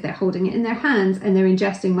mouth, if they're holding it in their hands and they're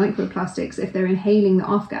ingesting microplastics, if they're inhaling the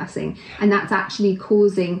off-gassing, and that's actually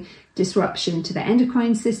causing disruption to their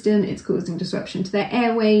endocrine system, it's causing disruption to their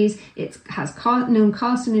airways, it has known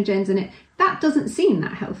carcinogens in it, that doesn't seem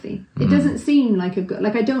that healthy. It doesn't seem like a good,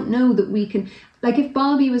 like, I don't know that we can, like, if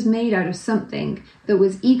Barbie was made out of something that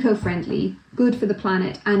was eco-friendly, good for the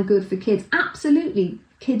planet and good for kids, absolutely,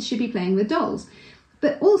 kids should be playing with dolls.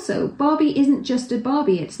 But also, Barbie isn't just a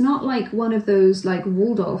Barbie. It's not like one of those, like,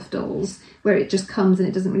 Waldorf dolls where it just comes and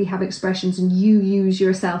it doesn't really have expressions and you use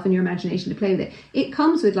yourself and your imagination to play with it. It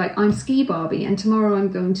comes with, like, I'm ski Barbie, and tomorrow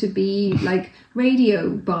I'm going to be, like, radio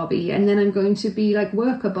Barbie, and then I'm going to be, like,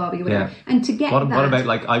 worker Barbie, whatever. Yeah. And to get what about,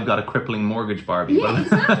 like, I've got a crippling mortgage Barbie? Yeah,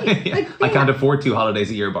 exactly. Yeah. Like, I can't afford 2 holidays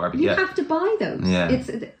a year Barbie. You have to buy those. Yeah.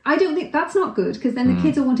 I don't think that's not good, because then the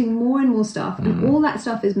kids are wanting more and more stuff, and all that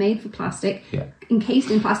stuff is made for plastic, encased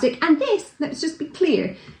in plastic. And this, let's just be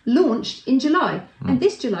clear, launched in July. And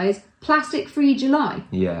this July is plastic-free July.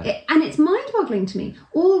 Yeah. And it's mind-boggling to me.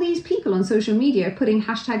 All these people on social media are putting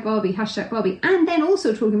hashtag Barbie, and then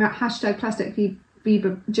also talking about hashtag plastic-free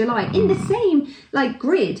July in the same like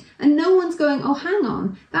grid, and no one's going, oh, hang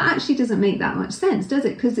on, that actually doesn't make that much sense, does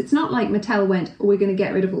it? Because it's not like Mattel went, oh, we're going to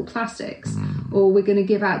get rid of all plastics, or we're going to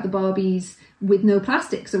give out the Barbies with no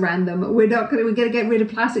plastics around them. We're going to get rid of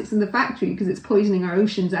plastics in the factory because it's poisoning our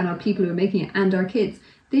oceans and our people who are making it and our kids.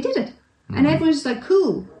 They did it. And everyone's just like,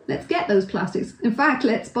 cool, let's get those plastics. In fact,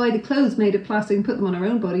 let's buy the clothes made of plastic and put them on our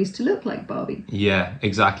own bodies to look like Barbie. Yeah,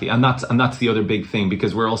 exactly. And that's the other big thing,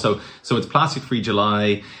 because we're also, so it's Plastic Free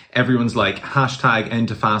July. Everyone's like, hashtag end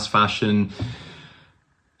to fast fashion.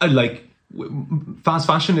 Like, fast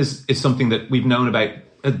fashion is something that we've known about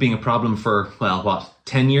as being a problem for,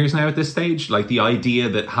 10 years now at this stage. Like the idea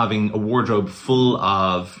that having a wardrobe full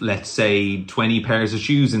of, let's say, 20 pairs of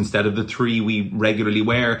shoes instead of the 3 we regularly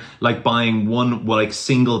wear, like buying one, like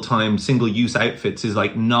single use outfits is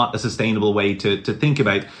like not a sustainable way to think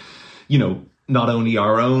about, you know, not only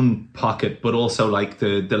our own pocket, but also like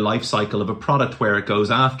the life cycle of a product, where it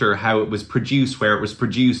goes after, how it was produced, where it was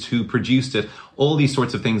produced, who produced it, all these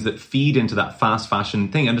sorts of things that feed into that fast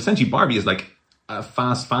fashion thing. And essentially Barbie is like a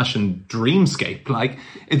fast fashion dreamscape. Like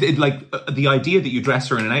the idea that you dress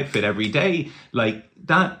her in an outfit every day, like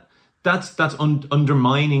that's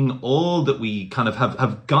undermining all that we kind of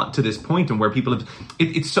have got to this point, and where people have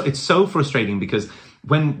it's so frustrating, because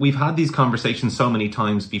when we've had these conversations so many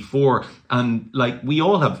times before, and like we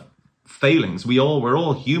all have failings, we're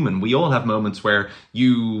all human, we all have moments where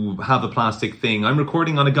you have a plastic thing. I'm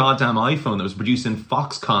recording on a goddamn iPhone that was produced in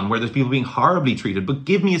Foxconn, where there's people being horribly treated, but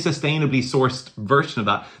give me a sustainably sourced version of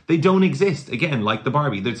that. They don't exist. Again, like the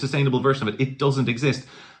Barbie, the sustainable version of it doesn't exist.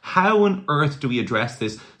 How on earth do we address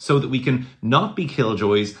this so that we can not be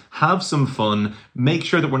killjoys, have some fun, make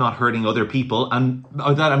sure that we're not hurting other people? And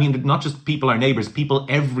that, I mean, not just people, our neighbours, people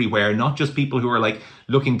everywhere, not just people who are like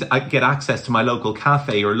looking to get access to my local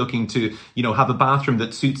cafe, or looking to, you know, have a bathroom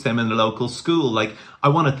that suits them in the local school. Like, I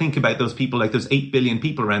want to think about those people, like those 8 billion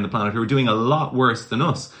people around the planet who are doing a lot worse than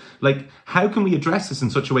us. Like, how can we address this in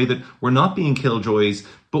such a way that we're not being killjoys,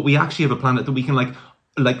 but we actually have a planet that we can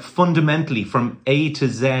like fundamentally from A to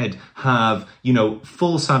Z have, you know,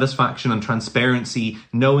 full satisfaction and transparency,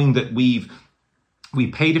 knowing that we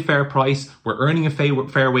paid a fair price, we're earning a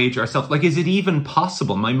fair wage ourselves. Like, is it even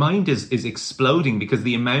possible? My mind is exploding, because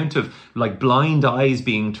the amount of like blind eyes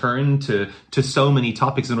being turned to so many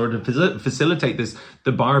topics in order to facilitate this,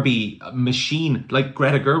 the Barbie machine. Like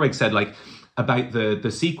Greta Gerwig said, like, about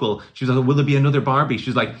the sequel, she was like, will there be another Barbie? She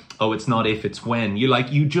was like, oh, it's not if, it's when. You're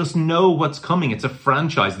like, you just know what's coming. It's a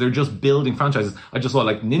franchise. They're just building franchises. I just saw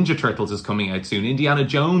like Ninja Turtles is coming out soon. Indiana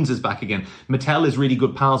Jones is back again. Mattel is really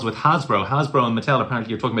good pals with Hasbro. Hasbro and Mattel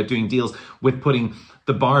apparently are talking about doing deals with putting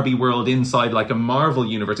the Barbie world inside like a Marvel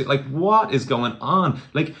universe. Like, what is going on?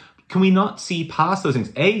 Like, can we not see past those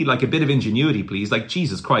things? Like a bit of ingenuity, please. Like,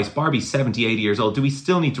 Jesus Christ, Barbie's 70, 80 years old. Do we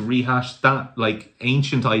still need to rehash that like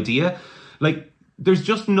ancient idea? Like, there's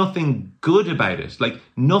just nothing good about it. Like,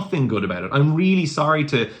 nothing good about it. I'm really sorry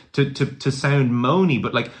to sound moany,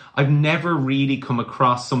 but like, I've never really come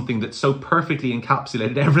across something that so perfectly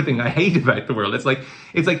encapsulated everything I hate about the world. It's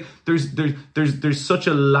like there's such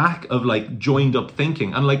a lack of like joined up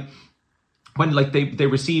thinking. And like, when like they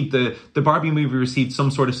received the Barbie movie received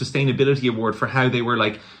some sort of sustainability award for how they were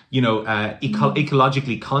like, you know,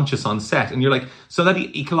 ecologically conscious on set. And you're like, so that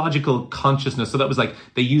ecological consciousness, so that was like,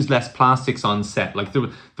 they used less plastics on set. Like there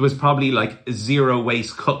was probably like 0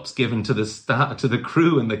 waste cups given to the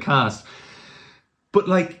crew and the cast. But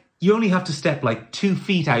like, you only have to step like 2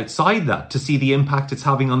 feet outside that to see the impact it's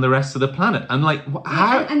having on the rest of the planet. And like,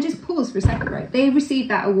 how? And just pause for a second, right? They received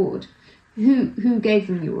that award. Who gave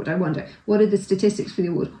them the award? I wonder. What are the statistics for the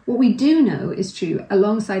award? What we do know is true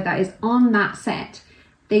alongside that is, on that set,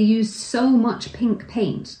 they used so much pink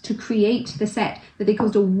paint to create the set that they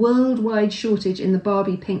caused a worldwide shortage in the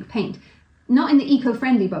Barbie pink paint. Not in the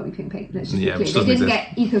eco-friendly Barbie pink paint. Let's just be clear. They didn't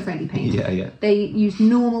get eco-friendly paint. Yeah. They used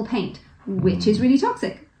normal paint, which is really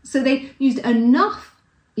toxic. So they used enough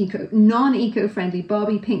non-eco-friendly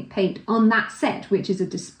Barbie pink paint on that set, which is a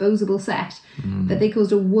disposable set, that they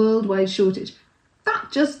caused a worldwide shortage. That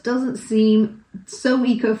just doesn't seem so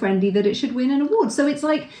eco-friendly that it should win an award. So it's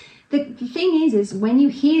like, the thing is when you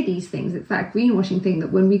hear these things, it's that greenwashing thing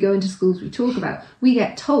that when we go into schools we talk about, we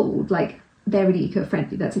get told like, they're really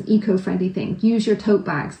eco-friendly, that's an eco-friendly thing, use your tote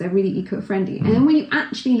bags, they're really eco-friendly. And then when you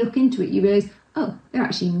actually look into it, you realise, oh, they're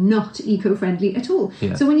actually not eco-friendly at all.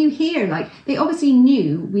 Yeah. So when you hear, like, they obviously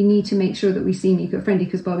knew we need to make sure that we seem eco-friendly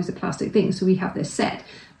because Barbie's a plastic thing, so we have this set.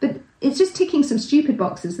 But it's just ticking some stupid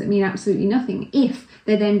boxes that mean absolutely nothing if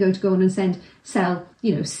they're then going to go on and sell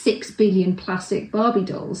 6 billion plastic Barbie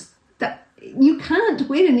dolls. That you can't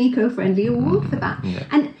win an eco-friendly award for that. Yeah.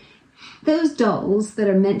 And those dolls that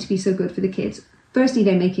are meant to be so good for the kids, firstly,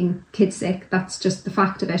 they're making kids sick. That's just the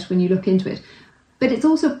fact of it when you look into it. But it's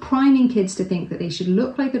also priming kids to think that they should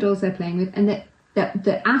look like the dolls they're playing with, and that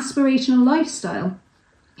the aspirational lifestyle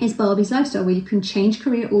is Barbie's lifestyle, where you can change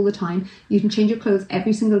career all the time, you can change your clothes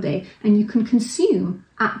every single day, and you can consume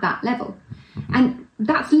at that level. And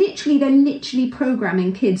they're literally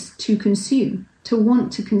programming kids to consume, to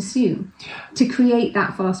want to consume, to create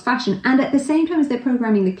that fast fashion. And at the same time as they're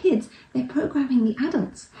programming the kids, they're programming the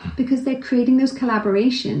adults, because they're creating those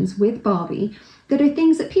collaborations with Barbie that are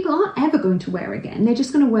things that people aren't ever going to wear again. They're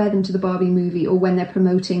just going to wear them to the Barbie movie, or when they're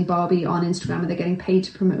promoting Barbie on Instagram and they're getting paid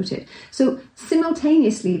to promote it. So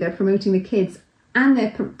simultaneously, they're promoting the kids, and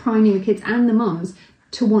they're priming the kids and the mums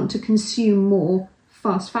to want to consume more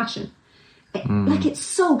fast fashion. Like, it's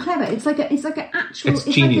so clever. It's like an actual. It's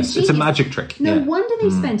genius. It's a magic trick. No wonder they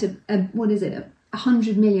spent a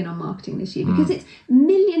 100 million on marketing this year, because it's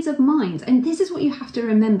millions of minds. And this is what you have to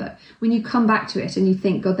remember when you come back to it and you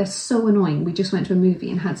think, God, they're so annoying. We just went to a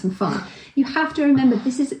movie and had some fun. You have to remember,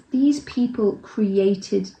 these people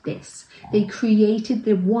created this. They created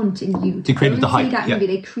the want in you. They created the hype. That movie.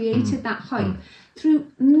 They created that hype through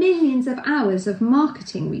millions of hours of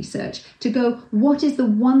marketing research to go, what is the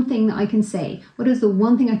one thing that I can say? What is the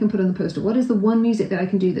one thing I can put on the poster? What is the one music that I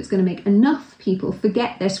can do that's going to make enough people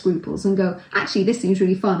forget their scruples and go, actually, this seems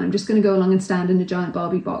really fun. I'm just going to go along and stand in a giant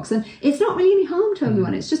Barbie box. And it's not really any harm to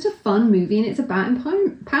everyone. It's just a fun movie, and it's about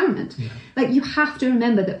empowerment. Yeah. Like, you have to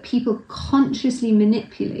remember that people consciously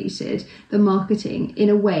manipulated the marketing in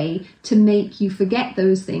a way to make you forget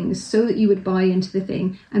those things, so that you would buy into the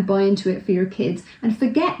thing and buy into it for your kids, and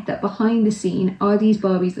forget that behind the scene are these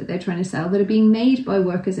Barbies that they're trying to sell, that are being made by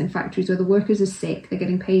workers in factories where the workers are sick, they're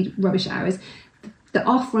getting paid rubbish hours. The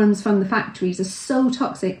off-runs from the factories are so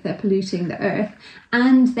toxic they're polluting the earth,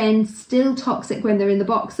 and then still toxic when they're in the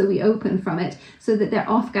box that we open from it, so that they're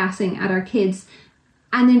off-gassing at our kids,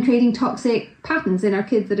 and then creating toxic patterns in our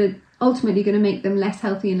kids that are ultimately going to make them less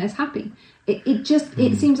healthy and less happy. It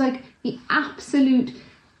seems like the absolute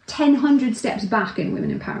 100 steps back in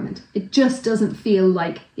women empowerment. It just doesn't feel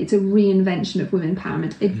like it's a reinvention of women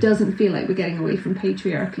empowerment. It doesn't feel like we're getting away from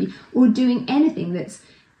patriarchy or doing anything that's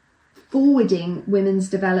forwarding women's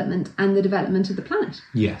development and the development of the planet.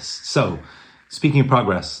 Yes. So, speaking of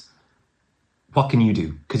progress, what can you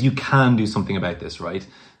do? Because you can do something about this, right?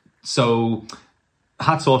 So,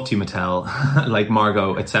 hats off to you, Mattel, like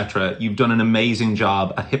Margot, etc. You've done an amazing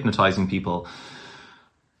job at hypnotizing people.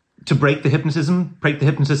 To break the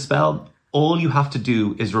hypnotist spell, all you have to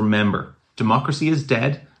do is remember, democracy is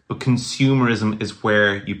dead, but consumerism is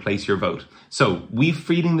where you place your vote. So we're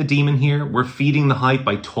feeding the demon here. We're feeding the hype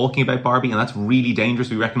by talking about Barbie, and that's really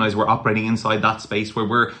dangerous. We recognize we're operating inside that space where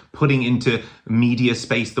we're putting into media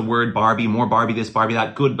space the word Barbie, more Barbie this, Barbie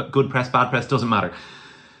that, good press, bad press, doesn't matter.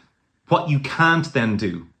 What you can't then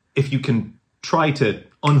do, if you can try to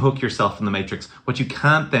unhook yourself from the matrix, what you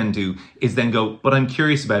can't then do is then go, but I'm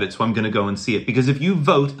curious about it, so I'm going to go and see it. Because if you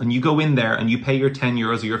vote and you go in there and you pay your 10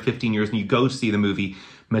 euros or your 15 euros and you go see the movie,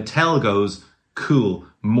 Mattel goes, cool,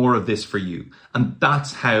 more of this for you. And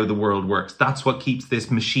that's how the world works. That's what keeps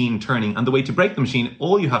this machine turning. And the way to break the machine,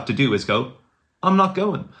 all you have to do is go, I'm not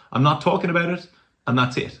going. I'm not talking about it. And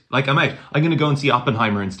that's it. Like, I'm out. I'm going to go and see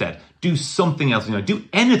Oppenheimer instead. Do something else. Do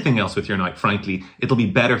anything else with your night, frankly. It'll be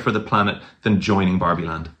better for the planet than joining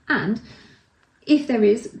Barbieland. And if there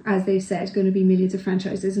is, as they've said, going to be millions of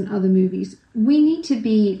franchises and other movies, we need to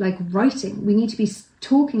be like writing. We need to be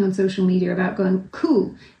talking on social media about going,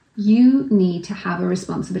 cool, you need to have a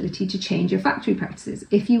responsibility to change your factory practices.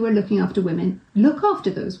 If you were looking after women, look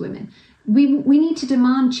after those women. We need to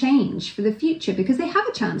demand change for the future, because they have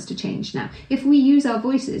a chance to change now. If we use our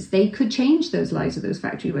voices, they could change those lives of those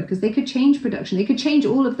factory workers. They could change production. They could change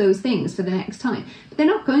all of those things for the next time. But they're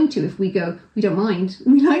not going to if we go, we don't mind.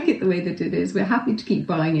 We like it the way that it is. We're happy to keep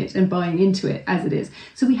buying it and buying into it as it is.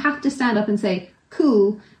 So we have to stand up and say,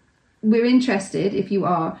 cool, we're interested if you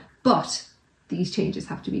are, but these changes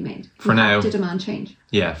have to be made. For now, have to demand change.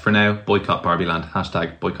 Yeah, for now, boycott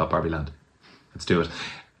Barbieland. # boycott Barbieland. Let's do it.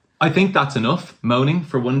 I think that's enough moaning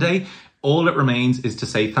for one day. All it remains is to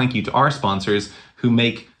say thank you to our sponsors who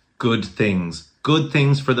make good things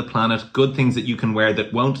for the planet, good things that you can wear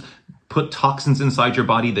that won't put toxins inside your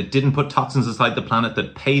body, that didn't put toxins inside the planet,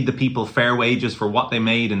 that paid the people fair wages for what they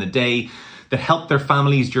made in the day, that helped their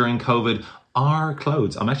families during COVID. our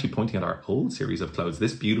clothes, I'm actually pointing at our old series of clothes,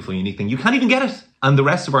 this beautiful, unique thing, you can't even get it. And the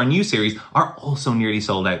rest of our new series are also nearly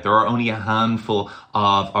sold out. There are only a handful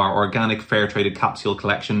of our organic, fair traded capsule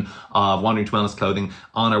collection of Wandering to Wellness clothing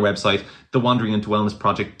on our website,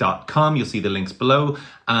 thewanderingintowellnessproject.com. You'll see the links below.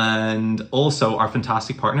 And also our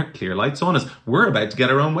fantastic partner, Clear Light Saunas. We're about to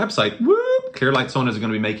get our own website. Whoop! Clear Light Saunas are going to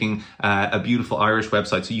be making a beautiful Irish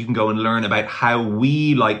website, so you can go and learn about how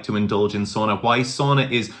we like to indulge in sauna, why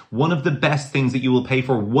sauna is one of the best things that you will pay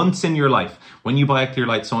for once in your life. When you buy a Clear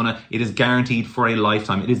Light Sauna, it is guaranteed for a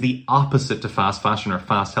lifetime. It is the opposite to fast fashion or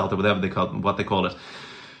fast health or whatever they call it.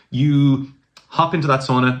 You hop into that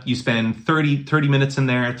sauna, you spend 30 minutes in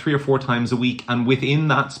there 3 or 4 times a week, and within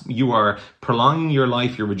that you are prolonging your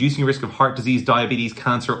life, you're reducing your risk of heart disease, diabetes,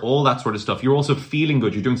 cancer, all that sort of stuff. You're also feeling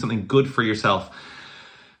good, you're doing something good for yourself.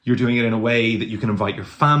 You're doing it in a way that you can invite your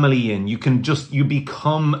family in. You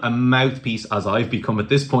become a mouthpiece, as I've become at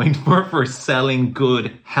this point, for selling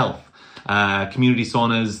good health. Community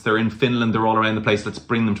saunas, they're in Finland, they're all around the place. Let's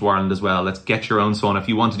bring them to Ireland as well. Let's get your own sauna. If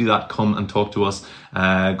you want to do that, come and talk to us.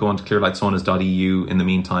 Go on to clearlightsaunas.eu. In the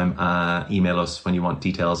meantime, email us when you want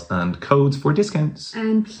details and codes for discounts.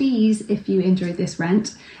 And please, if you enjoyed this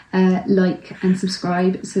rant, like and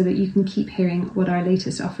subscribe so that you can keep hearing what our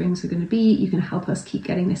latest offerings are going to be. You can help us keep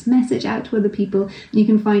getting this message out to other people. And you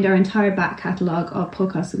can find our entire back catalogue of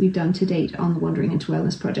podcasts that we've done to date on the Wandering into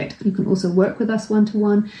Wellness project. You can also work with us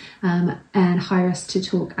one-to-one and hire us to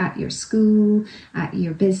talk at your school, at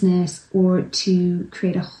your business, or to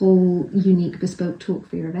create a whole unique bespoke talk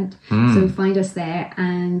for your event. So find us there,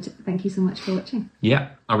 and thank you so much for watching. Yeah.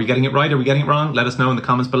 Are we getting it right? Are we getting it wrong? Let us know in the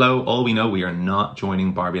comments below. All we know, we are not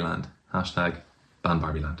joining Barbieland. #ban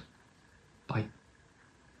Barbieland. Bye.